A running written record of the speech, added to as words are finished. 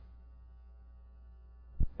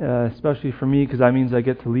especially for me, because that means I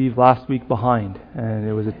get to leave last week behind, and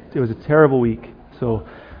it was a terrible week. So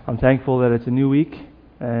I'm thankful that it's a new week,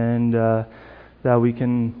 and that we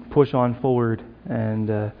can push on forward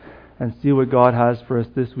and see what God has for us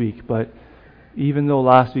this week. But even though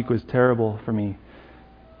last week was terrible for me,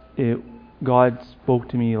 God spoke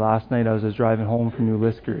to me last night as I was driving home from New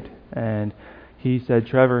Liskeard, and He said,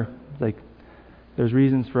 "Trevor, there's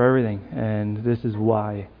reasons for everything, and this is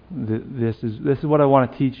why. This is what I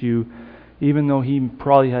want to teach you." Even though He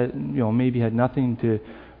probably had, maybe had nothing to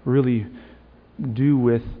really do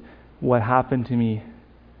with what happened to me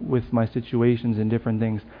with my situations and different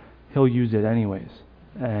things, He'll use it anyways.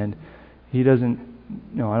 And He doesn't,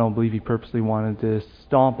 I don't believe He purposely wanted to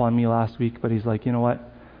stomp on me last week, but He's like, you know what?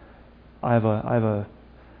 I have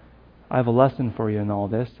a lesson for you in all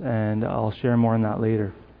this, and I'll share more on that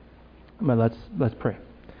later. But let's pray.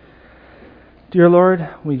 Dear Lord,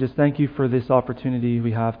 we just thank You for this opportunity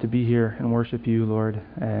we have to be here and worship You, Lord.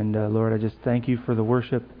 And Lord, I just thank You for the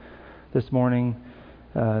worship this morning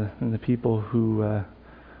and the people who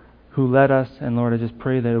led us. And Lord, I just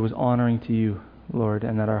pray that it was honoring to You, Lord,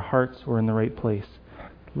 and that our hearts were in the right place.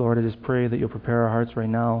 Lord, I just pray that You'll prepare our hearts right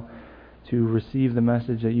now to receive the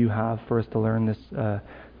message that You have for us to learn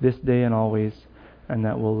this day and always, and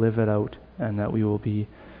that we'll live it out, and that we will be,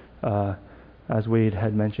 as Wade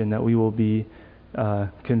had mentioned, that we will be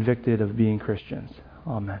convicted of being Christians.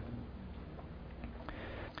 Amen.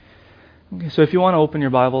 Okay, so if you want to open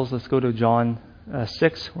your Bibles, let's go to John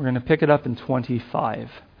 6. We're going to pick it up in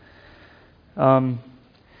 25. So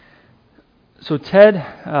Ted,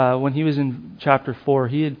 when he was in chapter 4,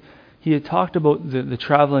 he had talked about the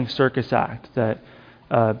traveling circus act that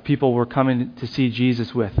people were coming to see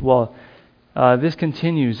Jesus with. Well, this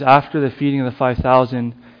continues. After the feeding of the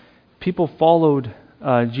 5,000, people followed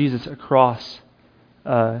Jesus across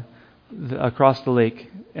the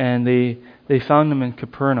lake, and they found Him in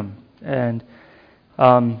Capernaum. And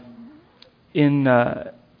in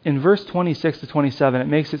verse 26 to 27, it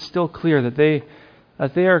makes it still clear that they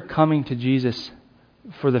are coming to Jesus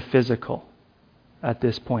for the physical at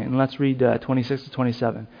this point. And let's read 26 to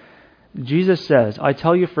 27. Jesus says, "I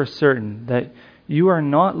tell you for certain that you are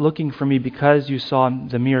not looking for Me because you saw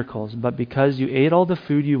the miracles, but because you ate all the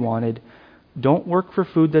food you wanted. Don't work for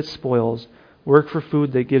food that spoils. Work for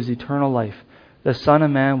food that gives eternal life. The Son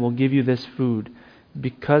of Man will give you this food,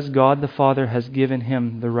 because God the Father has given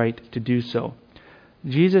Him the right to do so."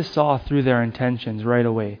 Jesus saw through their intentions right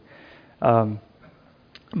away.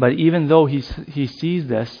 But even though he sees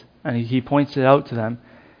this, and he points it out to them,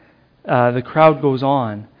 the crowd goes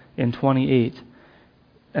on in 28.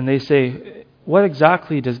 And they say, "What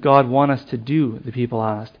exactly does God want us to do?" the people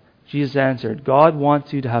asked. Jesus answered, "God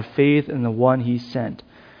wants you to have faith in the one He sent."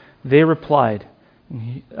 They replied,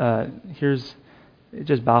 it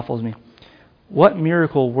just baffles me, "What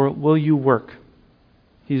miracle will you work?"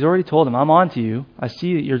 He's already told them, "I'm on to you. I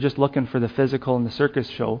see that you're just looking for the physical and the circus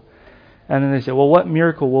show." And then they say, "Well, what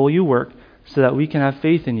miracle will you work so that we can have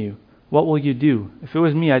faith in you? What will you do?" If it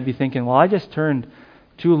was me, I'd be thinking, well, I just turned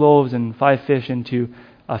 2 loaves and 5 fish into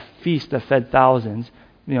a feast that fed thousands.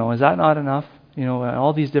 Is that not enough?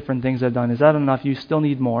 All these different things I've done, is that enough? You still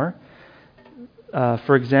need more?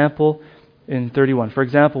 For example, in 31,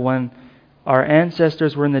 when our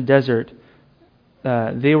ancestors were in the desert,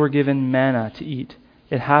 they were given manna to eat.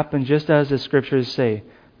 It happened just as the scriptures say.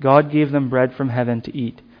 God gave them bread from heaven to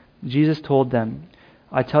eat. Jesus told them,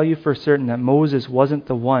 "I tell you for certain that Moses wasn't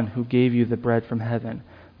the one who gave you the bread from heaven.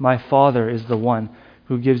 My Father is the one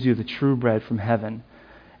who gives you the true bread from heaven.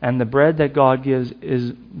 And the bread that God gives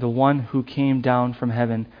is the one who came down from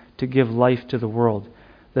heaven to give life to the world."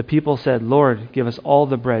 The people said, "Lord, give us all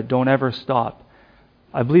the bread. Don't ever stop."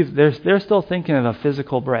 I believe they're still thinking of a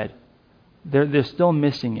physical bread. They're still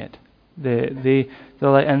missing it. They're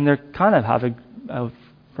like, and they're kind of having,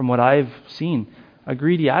 from what I've seen, a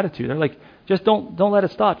greedy attitude. They're like, just don't let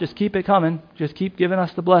it stop. Just keep it coming. Just keep giving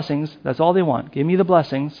us the blessings. That's all they want. Give me the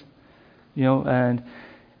blessings, and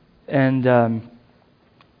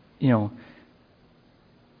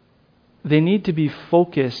they need to be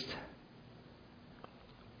focused.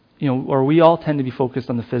 Or we all tend to be focused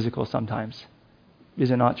on the physical sometimes.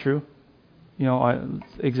 Is it not true?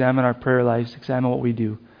 Examine our prayer lives. Examine what we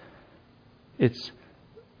do. It's,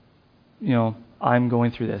 I'm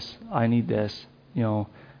going through this. I need this.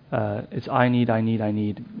 It's I need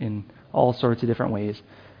in all sorts of different ways.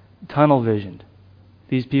 Tunnel visioned.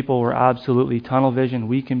 These people were absolutely tunnel visioned.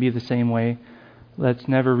 We can be the same way. Let's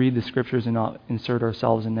never read the scriptures and not insert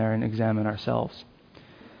ourselves in there and examine ourselves.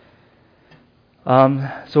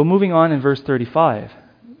 So moving on in verse 35,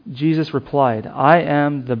 Jesus replied, "I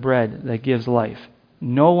am the bread that gives life.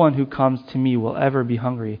 No one who comes to me will ever be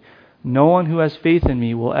hungry. No one who has faith in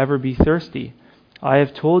me will ever be thirsty. I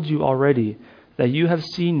have told you already that you have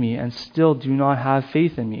seen me and still do not have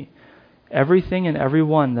faith in me. Everything and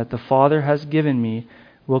everyone that the Father has given me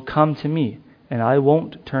will come to me, and I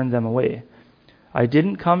won't turn them away. I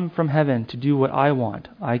didn't come from heaven to do what I want.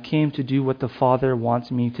 I came to do what the Father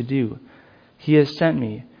wants me to do. He has sent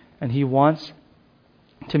me, and He wants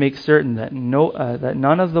to make certain that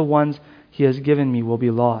none of the ones He has given me will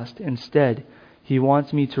be lost. Instead, He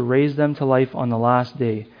wants me to raise them to life on the last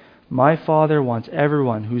day. My Father wants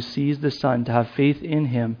everyone who sees the Son to have faith in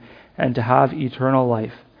Him and to have eternal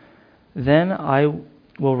life. Then I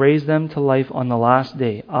will raise them to life on the last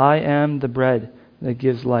day. I am the bread that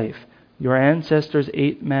gives life. Your ancestors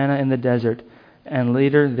ate manna in the desert, and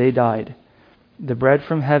later they died. The bread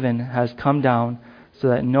from heaven has come down, so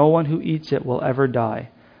that no one who eats it will ever die.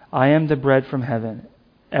 I am the bread from heaven.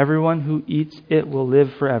 Everyone who eats it will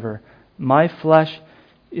live forever. My flesh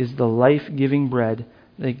is the life-giving bread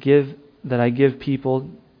that I give people.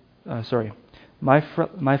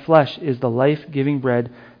 My flesh is the life-giving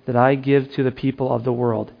bread that I give to the people of the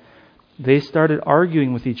world. They started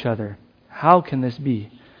arguing with each other. How can this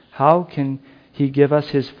be? How can He give us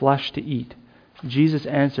His flesh to eat? Jesus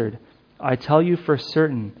answered, I tell you for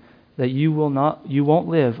certain that you won't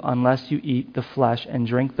live unless you eat the flesh and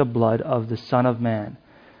drink the blood of the Son of Man.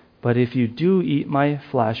 But if you do eat my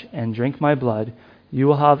flesh and drink my blood, you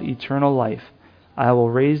will have eternal life. I will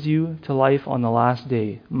raise you to life on the last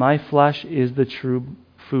day. My flesh is the true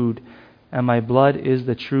food, and my blood is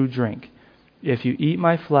the true drink. If you eat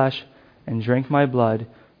my flesh and drink my blood,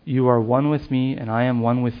 you are one with me, and I am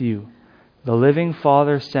one with you. The living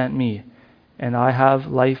Father sent me, and I have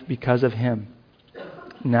life because of Him.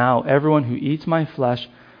 Now everyone who eats my flesh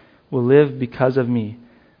will live because of me.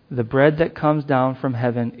 The bread that comes down from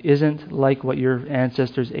heaven isn't like what your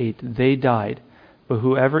ancestors ate. They died. But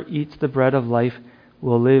whoever eats the bread of life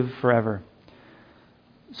will live forever.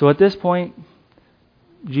 So at this point,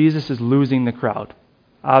 Jesus is losing the crowd.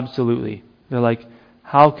 Absolutely. They're like,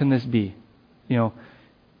 how can this be?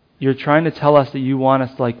 You're trying to tell us that you want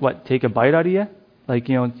us to take a bite out of you?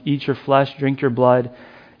 Eat your flesh, drink your blood.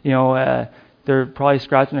 They're probably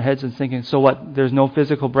scratching their heads and thinking, so what, there's no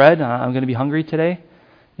physical bread? I'm going to be hungry today?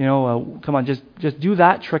 Come on, just do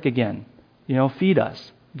that trick again. Feed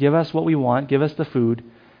us. Give us what we want. Give us the food.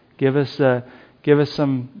 Give us some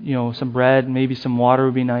some bread. Maybe some water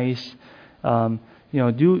would be nice.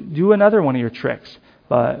 Do another one of your tricks.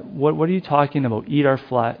 But what are you talking about?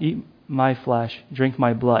 Eat my flesh, drink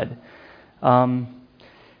my blood.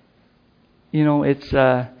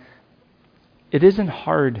 It isn't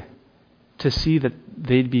hard to see that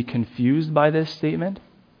they'd be confused by this statement.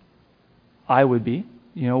 I would be.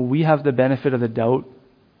 We have the benefit of the doubt.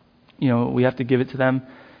 We have to give it to them.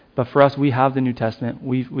 But for us, we have the New Testament.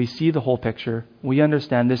 We see the whole picture. We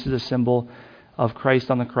understand this is a symbol of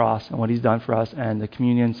Christ on the cross and what He's done for us and the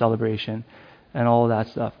communion celebration and all of that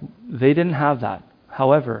stuff. They didn't have that.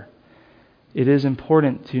 However, it is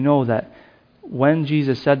important to know that when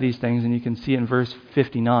Jesus said these things, and you can see in verse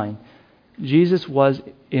 59, Jesus was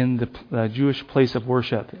in the Jewish place of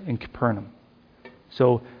worship in Capernaum.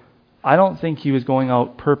 So I don't think He was going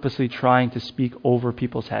out purposely trying to speak over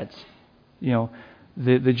people's heads.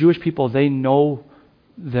 The Jewish people, they know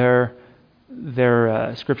their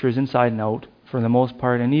scriptures inside and out for the most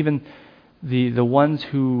part, and even the ones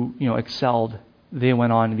who excelled, they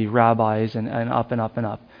went on to be rabbis and up and up and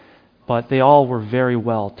up. But they all were very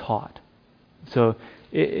well taught. So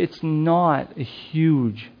it's not a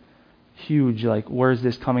huge, where's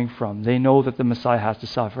this coming from? They know that the Messiah has to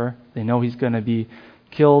suffer. They know He's going to be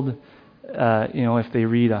killed. If they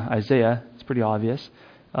read Isaiah, it's pretty obvious.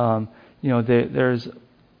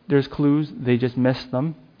 There's clues. They just miss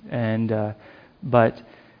them. But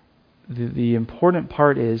the important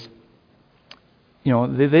part is,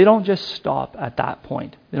 they don't just stop at that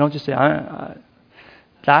point. They don't just say,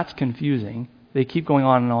 that's confusing. They keep going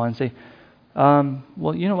on and say,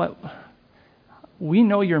 well, you know what? We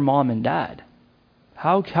know your mom and dad.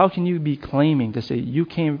 How can you be claiming to say you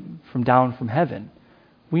came down from heaven?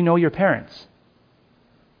 We know your parents.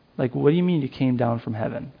 What do you mean you came down from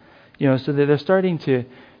heaven? So they're starting to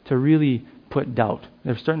really put doubt.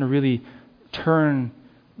 They're starting to really turn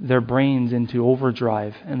their brains into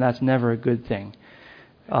overdrive, and that's never a good thing.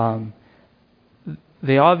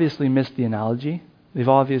 They obviously missed the analogy. They've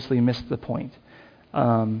obviously missed the point.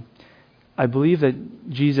 I believe that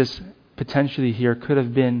Jesus potentially here could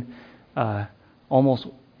have been almost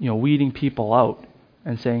weeding people out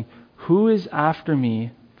and saying, who is after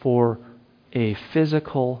me for a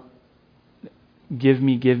physical give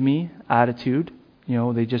me attitude,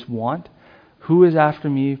 they just want. Who is after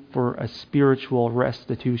me for a spiritual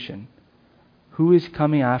restitution? Who is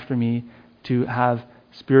coming after me to have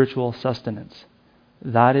spiritual sustenance?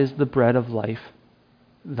 That is the bread of life.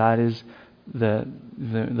 That is the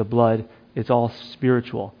blood. It's all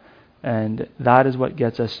spiritual. And that is what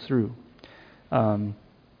gets us through. So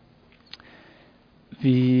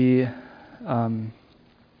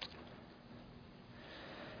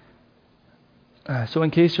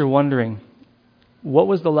in case you're wondering, what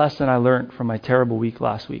was the lesson I learned from my terrible week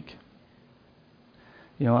last week?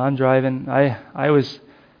 I'm driving. I was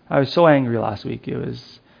so angry last week. It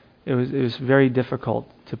was very difficult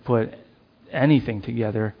to put anything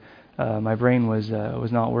together. My brain was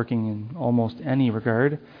not working in almost any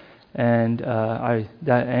regard, and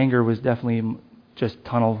that anger was definitely just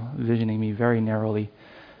tunnel visioning me very narrowly.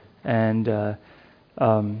 And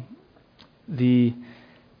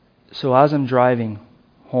so as I'm driving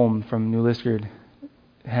home from New Liskeard,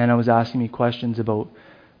 Hannah was asking me questions about,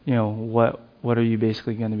 what are you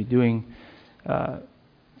basically going to be doing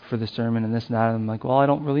for the sermon and this and that. And I'm like, well, I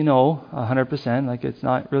don't really know 100%. Like, it's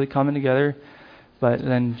not really coming together. But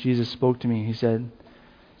then Jesus spoke to me. He said,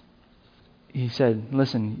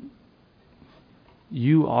 listen,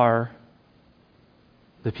 you are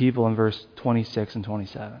the people in verse 26 and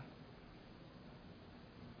 27.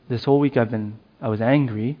 This whole week I was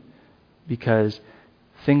angry because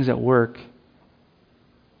things at work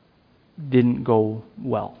didn't go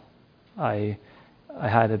well. I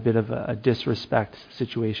had a bit of a disrespect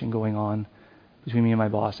situation going on between me and my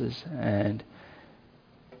bosses, and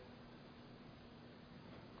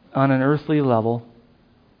on an earthly level,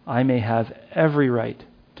 I may have every right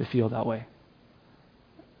to feel that way.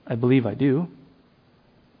 I believe I do,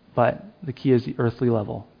 but the key is the earthly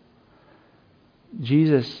level.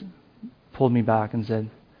 Jesus pulled me back and said,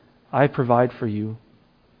 I provide for you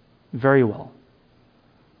very well.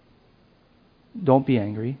 Don't be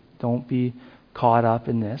angry. Don't be caught up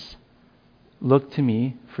in this. Look to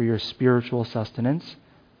me for your spiritual sustenance.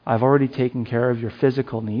 I've already taken care of your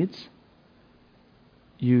physical needs.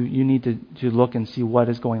 You need to look and see what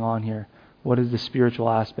is going on here. What is the spiritual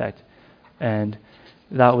aspect? And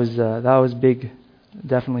that was big,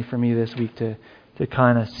 definitely for me this week to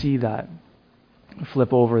kind of see that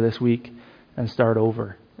flip over this week and start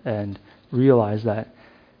over and realize that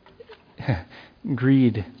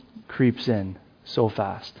greed creeps in so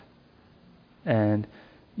fast. And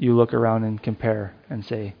you look around and compare and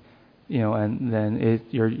say, and then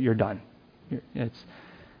you're done.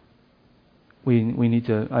 We need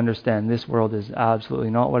to understand this world is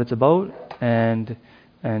absolutely not what it's about, and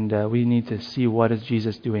we need to see what is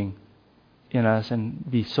Jesus doing in us and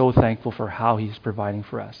be so thankful for how He's providing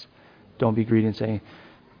for us. Don't be greedy and say,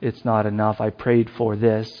 it's not enough. I prayed for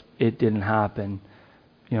this. It didn't happen.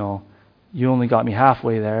 You only got me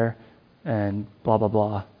halfway there, and blah, blah,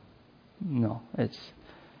 blah. No, it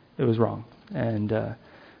was wrong. And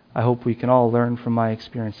I hope we can all learn from my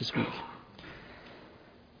experience this week.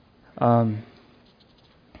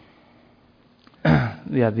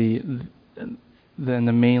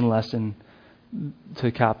 The main lesson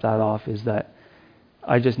to cap that off is that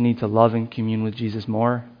I just need to love and commune with Jesus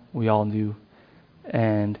more. We all do.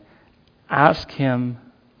 And ask Him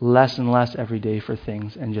less and less every day for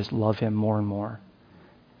things and just love Him more and more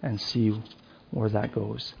and see where that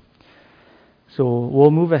goes. So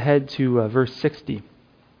we'll move ahead to verse 60.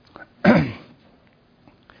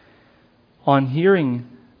 On hearing,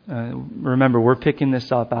 remember we're picking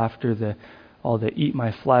this up after all the eat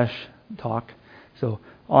my flesh talk. So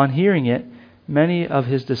on hearing it, many of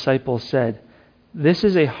His disciples said, "This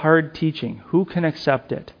is a hard teaching. Who can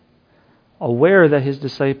accept it?" Aware that His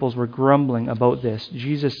disciples were grumbling about this,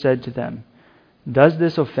 Jesus said to them, "Does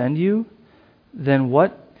this offend you? Then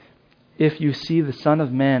what if you see the Son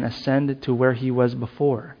of Man ascend to where He was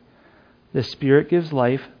before? The Spirit gives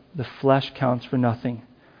life, the flesh counts for nothing.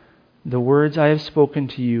 The words I have spoken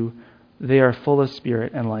to you, they are full of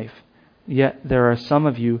spirit and life. Yet there are some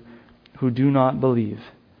of you who do not believe."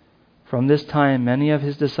 From this time, many of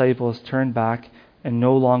His disciples turned back and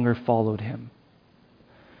no longer followed Him.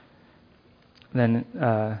 Then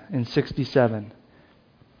in 67,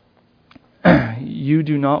 "You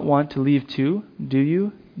do not want to leave too, do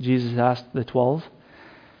you?" Jesus asked the 12.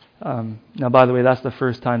 Now, by the way, that's the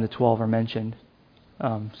first time the 12 are mentioned.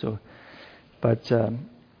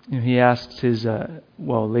 He asks his,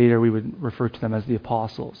 later we would refer to them as the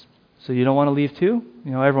apostles. So you don't want to leave too?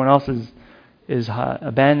 Everyone else is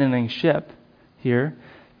abandoning ship here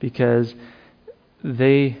because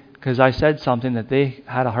I said something that they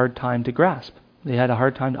had a hard time to grasp. They had a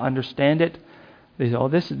hard time to understand it. They said, "Oh,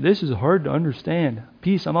 this is hard to understand.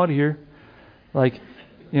 Peace, I'm out of here." Like,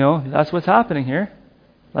 that's what's happening here.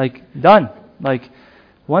 Like, done. Like,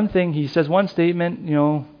 one thing, he says one statement,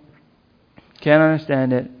 can't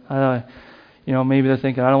understand it. Maybe they're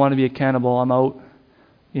thinking, I don't want to be a cannibal, I'm out.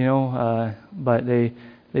 But they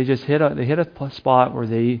just hit a spot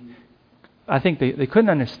where I think they couldn't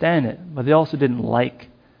understand it, but they also didn't like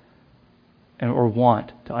or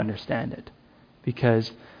want to understand it,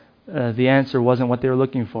 because the answer wasn't what they were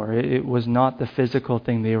looking for. It was not the physical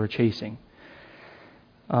thing they were chasing.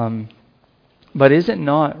 But is it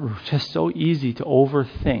not just so easy to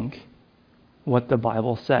overthink what the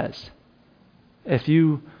Bible says? If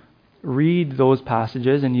you read those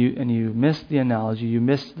passages and you miss the analogy, you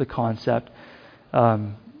miss the concept,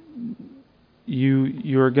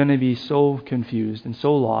 you're going to be so confused and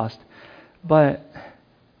so lost. But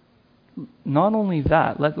not only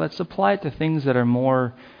that, let's apply it to things that are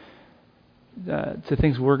more to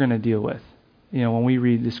things we're going to deal with. When we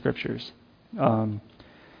read the scriptures.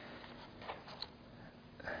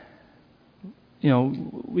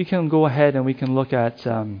 We can go ahead and we can look at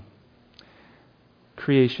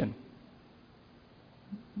creation.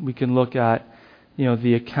 We can look at,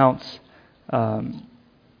 the accounts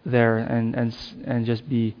there and just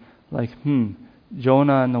be like,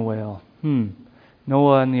 Jonah and the whale,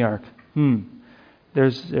 Noah and the ark,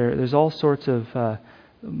 There's all sorts of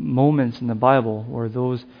moments in the Bible where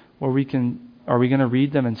are we going to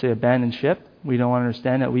read them and say abandon ship? We don't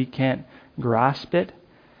understand it. We can't grasp it.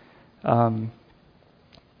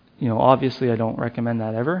 Obviously I don't recommend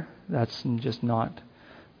that ever. That's just not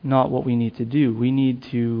what we need to do. We need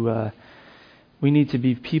to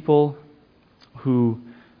be people who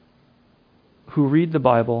read the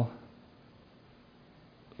Bible,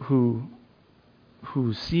 who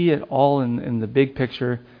see it all in the big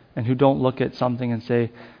picture, and who don't look at something and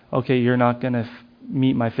say, okay, you're not going to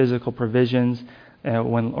meet my physical provisions,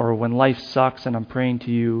 when life sucks and I'm praying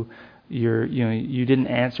to you, you didn't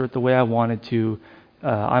answer it the way I wanted to,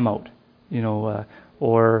 I'm out.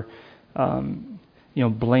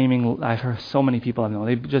 Blaming. I've heard so many people I know,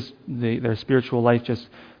 their spiritual life just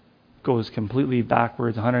goes completely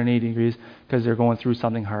backwards 180 degrees because they're going through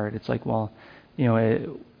something hard. It's like, well,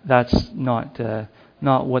 that's not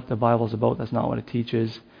what the Bible's about. That's not what it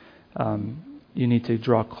teaches. You need to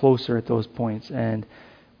draw closer at those points, and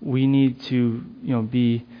we need to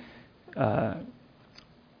be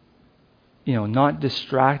not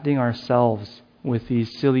distracting ourselves with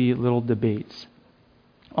these silly little debates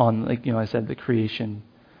on, like I said, the creation,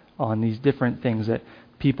 on these different things that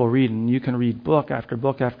people read. And you can read book after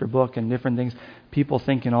book after book and different things. People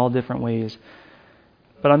think in all different ways.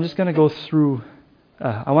 But I'm just going to go through.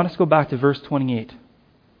 I want us to go back to verse 28.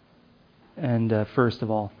 And first of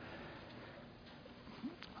all,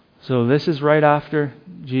 so this is right after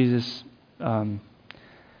Jesus. I'll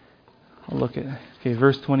look at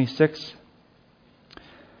verse 26.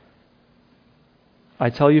 I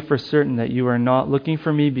tell you for certain that you are not looking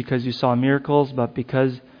for me because you saw miracles, but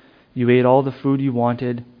because you ate all the food you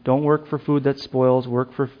wanted. Don't work for food that spoils.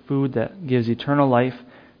 Work for food that gives eternal life.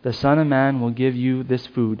 The Son of Man will give you this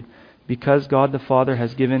food, because God the Father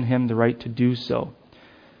has given him the right to do so.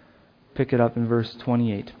 Pick it up in verse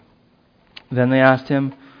 28. Then they asked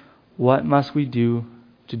him, what must we do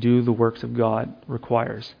to do the works of God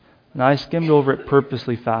requires? Now I skimmed over it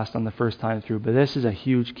purposely fast on the first time through, but this is a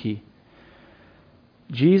huge key.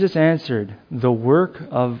 Jesus answered, the work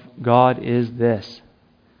of God is this,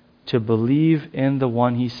 to believe in the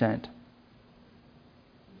one he sent.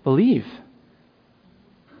 Believe.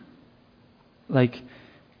 We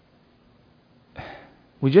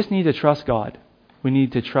just need to trust God. We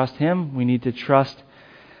need to trust him. We need to trust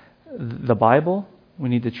the Bible. We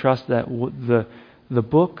need to trust that the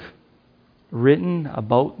book written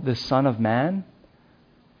about the Son of Man,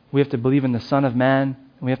 we have to believe in the Son of Man,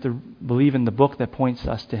 and we have to believe in the book that points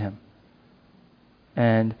us to him.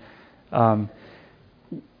 And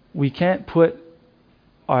we can't put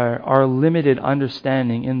our limited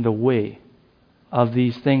understanding in the way of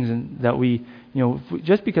these things, and that we,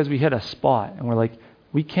 just because we hit a spot and we're like,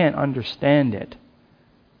 we can't understand it,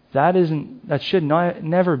 that should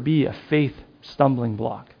never be a faith stumbling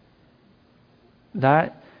block.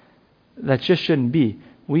 That just shouldn't be.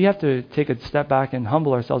 We have to take a step back and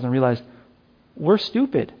humble ourselves and realize we're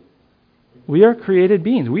stupid. We are created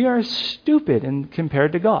beings. We are stupid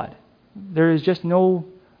compared to God. There is just no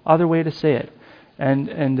other way to say it.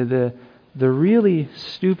 And the really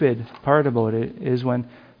stupid part about it is when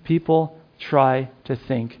people try to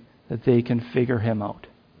think that they can figure him out.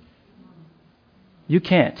 You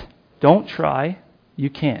can't. Don't try. You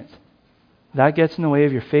can't. That gets in the way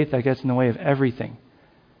of your faith. That gets in the way of everything.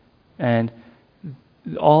 And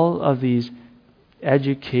all of these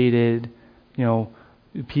educated,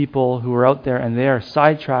 people who are out there, and they are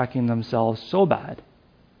sidetracking themselves so bad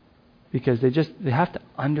because they have to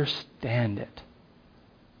understand it.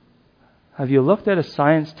 Have you looked at a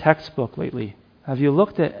science textbook lately? Have you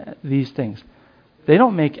looked at these things? They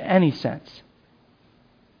don't make any sense.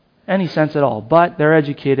 Any sense at all. But they're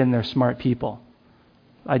educated and they're smart people.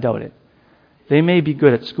 I doubt it. They may be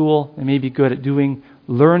good at school. They may be good at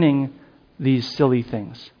learning these silly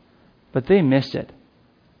things. But they miss it.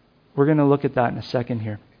 We're going to look at that in a second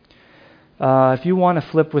here. If you want to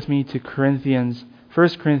flip with me to 1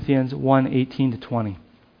 Corinthians 1, 18 to 20.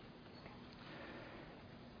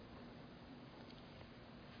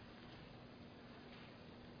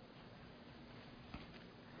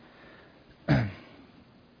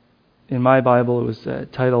 In my Bible, it was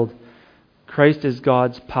titled, Christ is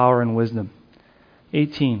God's Power and Wisdom.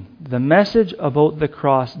 18. The message about the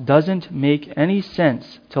cross doesn't make any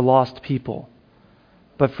sense to lost people.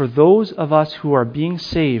 But for those of us who are being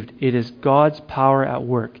saved, it is God's power at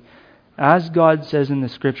work. As God says in the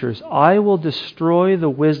Scriptures, I will destroy the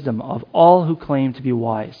wisdom of all who claim to be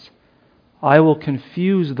wise. I will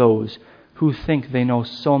confuse those who think they know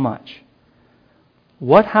so much.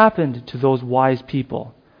 What happened to those wise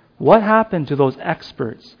people? What happened to those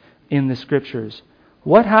experts in the Scriptures?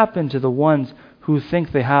 What happened to the ones who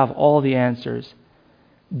think they have all the answers?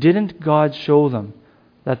 Didn't God show them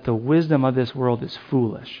that the wisdom of this world is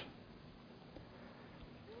foolish?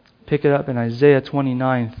 Pick it up in Isaiah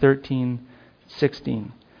 29, 13,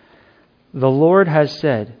 16. The Lord has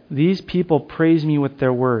said, these people praise me with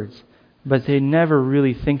their words, but they never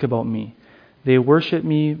really think about me. They worship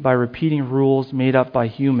me by repeating rules made up by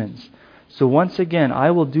humans. So once again,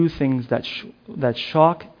 I will do things that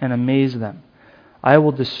shock and amaze them. I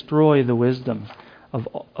will destroy the wisdom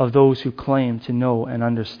of those who claim to know and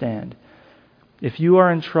understand. If you are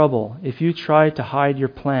in trouble, if you try to hide your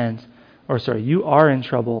plans, you are in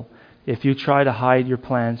trouble if you try to hide your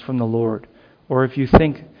plans from the Lord, or if you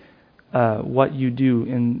think what you do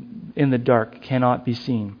in the dark cannot be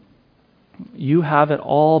seen. You have it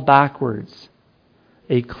all backwards.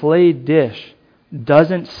 A clay dish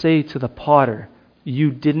doesn't say to the potter,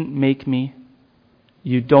 you didn't make me.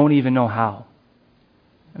 You don't even know how.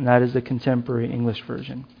 And that is the contemporary English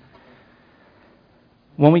version.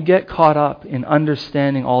 When we get caught up in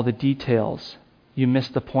understanding all the details, you miss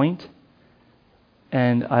the point.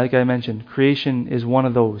 And like I mentioned, creation is one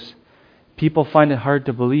of those. People find it hard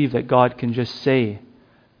to believe that God can just say,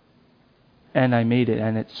 and I made it,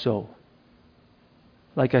 and it's so.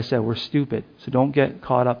 Like I said, we're stupid, so don't get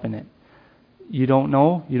caught up in it. You don't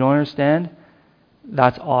know, you don't understand,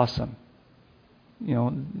 that's awesome.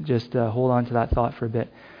 Just hold on to that thought for a bit.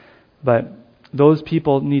 But those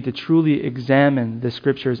people need to truly examine the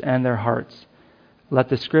Scriptures and their hearts. Let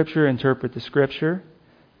the Scripture interpret the Scripture,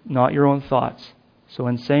 not your own thoughts. So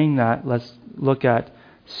in saying that, let's look at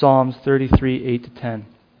Psalms 33, 8 to 10.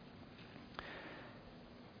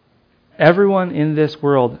 Everyone in this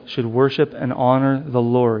world should worship and honor the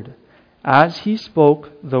Lord. As He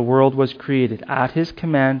spoke, the world was created. At His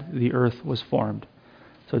command, the earth was formed.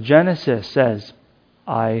 So Genesis says,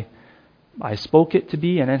 I spoke it to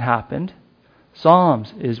be and it happened.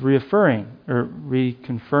 Psalms is reconfirming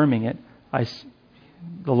it.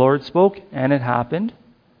 The Lord spoke and it happened.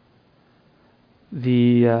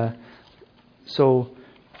 So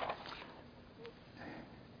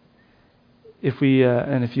if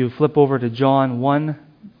you flip over to John 1,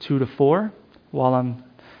 2 to 4, while I'm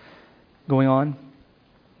going on,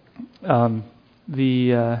 John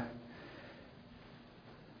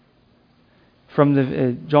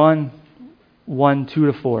 1, 2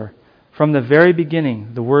 to 4. From the very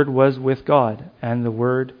beginning, the Word was with God, and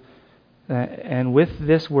with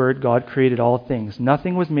this Word, God created all things.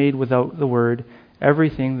 Nothing was made without the Word.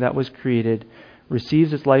 Everything that was created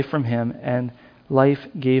receives its life from Him, and life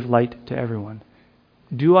gave light to everyone.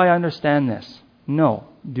 Do I understand this? No.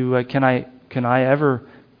 Can I ever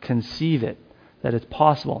conceive it, that it's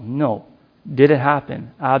possible? No. Did it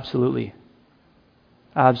happen? Absolutely.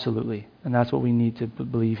 Absolutely. And that's what we need to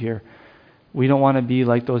believe here. We don't want to be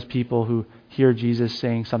like those people who hear Jesus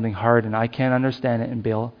saying something hard and I can't understand it and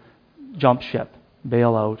jump ship,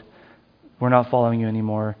 bail out. We're not following you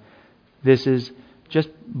anymore. This is just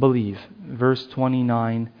believe. Verse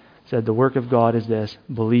 29 said the work of God is this: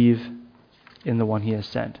 believe in the one He has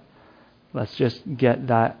sent. Let's just get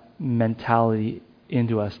that mentality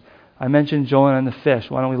into us. I mentioned Jonah and the fish.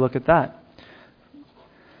 Why don't we look at that?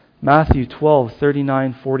 Matthew 12,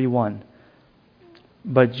 39, 41.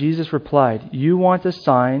 But Jesus replied, you want a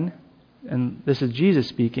sign, and this is Jesus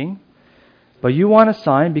speaking, But you want a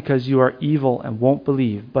sign because you are evil and won't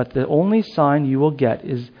believe. But the only sign you will get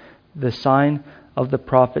is the sign of the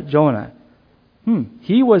prophet Jonah.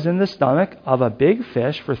 He was in the stomach of a big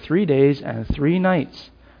fish for 3 days and 3 nights,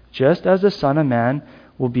 just as the Son of Man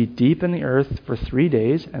will be deep in the earth for 3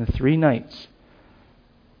 days and 3 nights.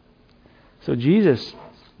 So Jesus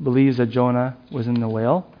believes that Jonah was in the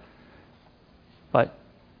whale, but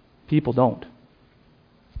people don't.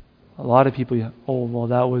 A lot of people,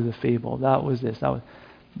 that was a fable. That was this.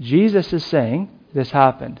 Jesus is saying this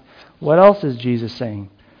happened. What else is Jesus saying?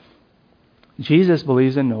 Jesus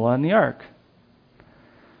believes in Noah and the ark.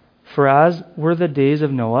 For as were the days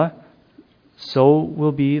of Noah, so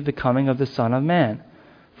will be the coming of the Son of Man.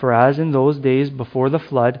 For as in those days before the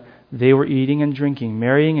flood, they were eating and drinking,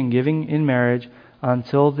 marrying and giving in marriage,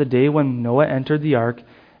 until the day when Noah entered the ark,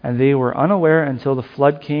 and they were unaware until the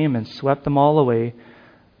flood came and swept them all away,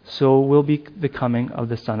 so will be the coming of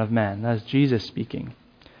the Son of Man. That's Jesus speaking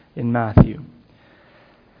in Matthew.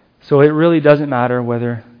 So it really doesn't matter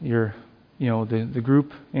whether you're, the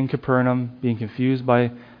group in Capernaum being confused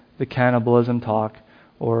by the cannibalism talk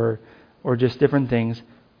or just different things.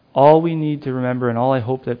 All we need to remember, and all I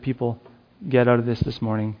hope that people get out of this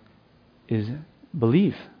morning, is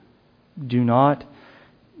believe. Do not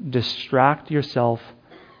distract yourself.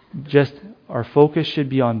 Just our focus should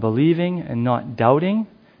be on believing and not doubting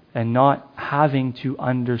and not having to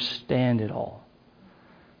understand it all.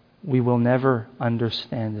 We will never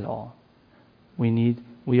understand it all.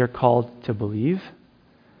 We are called to believe.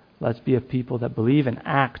 Let's be a people that believe and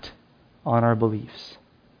act on our beliefs.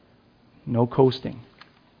 No coasting.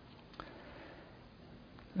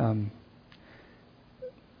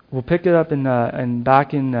 We'll pick it up in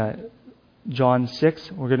back in John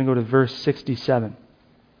 6. We're going to go to verse 67.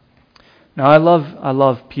 Now I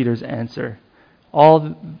love Peter's answer.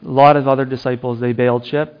 A lot of other disciples, they bailed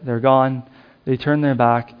ship. They're gone. They turn their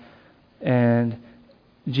back, and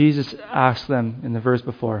Jesus asked them in the verse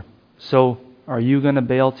before, "So are you going to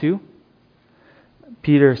bail too?"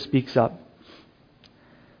 Peter speaks up.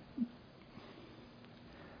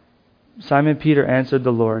 Simon Peter answered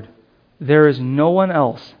the Lord, "There is no one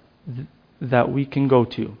else that we can go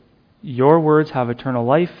to. Your words have eternal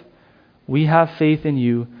life. We have faith in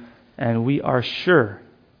you, and we are sure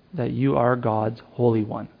that you are God's Holy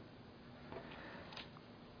One."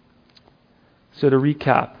 So to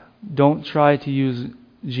recap, don't try to use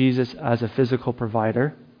Jesus as a physical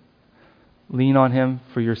provider. Lean on Him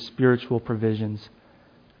for your spiritual provisions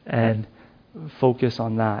and focus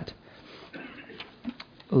on that.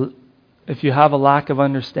 If you have a lack of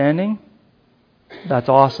understanding, that's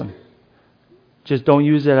awesome. Just don't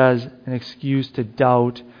use it as an excuse to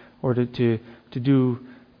doubt or to do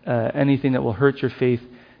anything that will hurt your faith.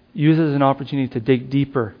 Use it as an opportunity to dig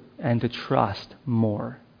deeper and to trust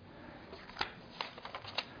more.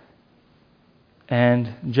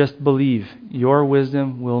 And just believe. Your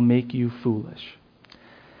wisdom will make you foolish.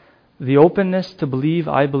 The openness to believe,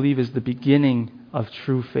 I believe, is the beginning of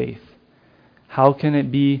true faith. How can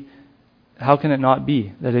it not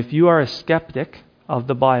be that if you are a skeptic of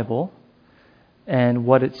the Bible and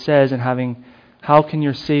what it says, and how can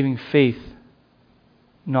your saving faith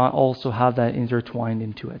not also have that intertwined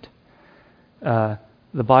into it?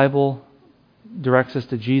 The Bible directs us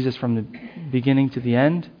to Jesus from the beginning to the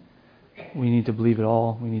end. We need to believe it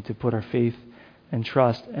all. We need to put our faith and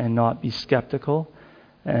trust and not be skeptical.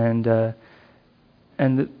 And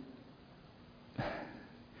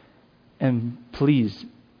please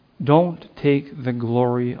don't take the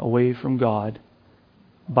glory away from God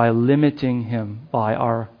by limiting Him by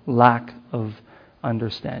our lack of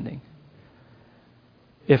understanding.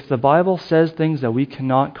 If the Bible says things that we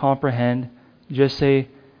cannot comprehend, just say,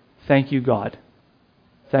 "Thank you, God.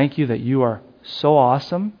 Thank you that you are so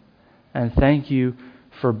awesome, and thank you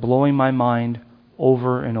for blowing my mind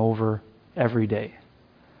over and over every day."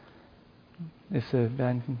 If the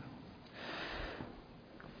band can...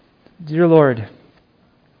 Dear Lord,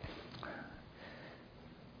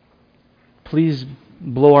 please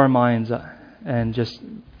blow our minds and just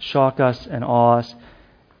shock us and awe us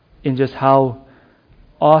in just how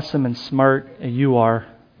awesome and smart you are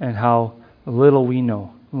and how little we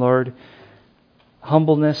know. Lord,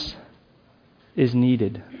 humbleness is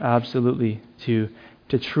needed, absolutely, to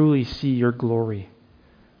truly see your glory.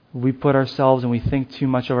 We put ourselves and we think too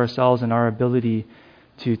much of ourselves and our ability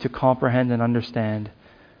to comprehend and understand.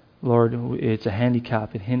 Lord, it's a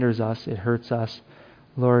handicap. It hinders us. It hurts us.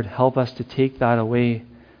 Lord, help us to take that away.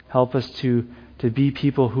 Help us to be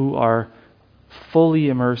people who are fully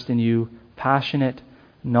immersed in you, passionate,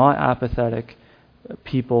 not apathetic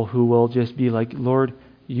people who will just be like, "Lord,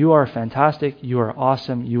 you are fantastic. You are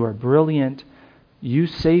awesome. You are brilliant. you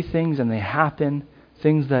say things and they happen,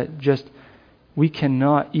 things that just we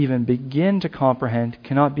cannot even begin to comprehend,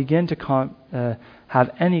 cannot begin to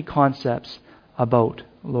have any concepts about,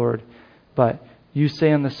 Lord. But you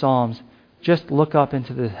say in the Psalms, just look up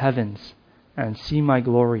into the heavens and see my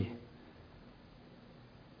glory.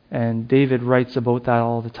 And David writes about that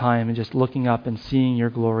all the time, and just looking up and seeing your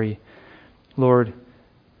glory. Lord,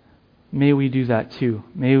 may we do that too.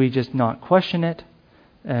 May we just not question it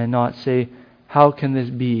and not say, how can this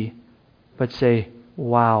be? But say,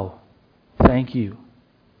 wow, thank you.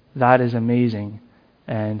 That is amazing.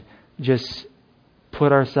 And just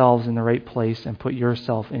put ourselves in the right place and put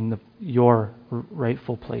yourself in your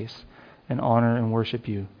rightful place and honor and worship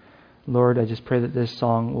you. Lord, I just pray that this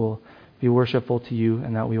song will be worshipful to you,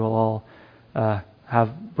 and that we will all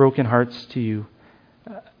have broken hearts to you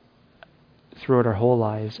throughout our whole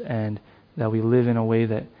lives, and that we live in a way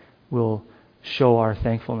that will show our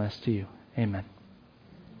thankfulness to you. Amen.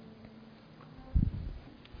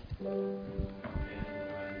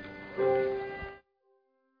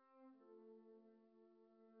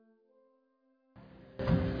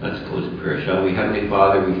 Let's close in prayer, shall we? Heavenly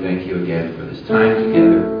Father, we thank you again for this time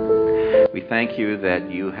together. We thank you that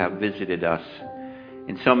you have visited us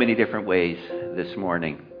in so many different ways this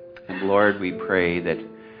morning. And Lord, we pray that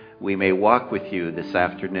we may walk with you this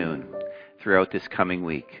afternoon throughout this coming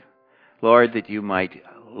week. Lord, that you might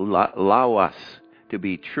allow us to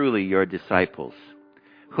be truly your disciples.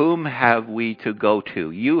 Whom have we to go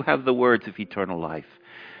to? You have the words of eternal life.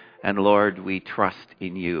 And Lord, we trust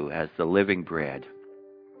in you as the living bread.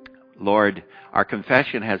 Lord, our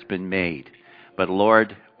confession has been made, but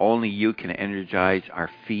Lord, only you can energize our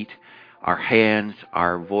feet, our hands,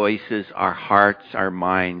 our voices, our hearts, our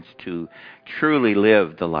minds to truly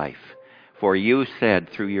live the life. For you said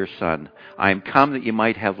through your Son, I am come that you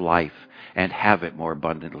might have life and have it more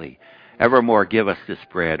abundantly. Evermore give us this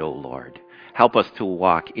bread, O Lord. Help us to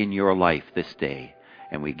walk in your life this day.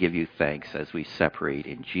 And we give you thanks as we separate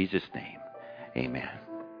in Jesus' name. Amen.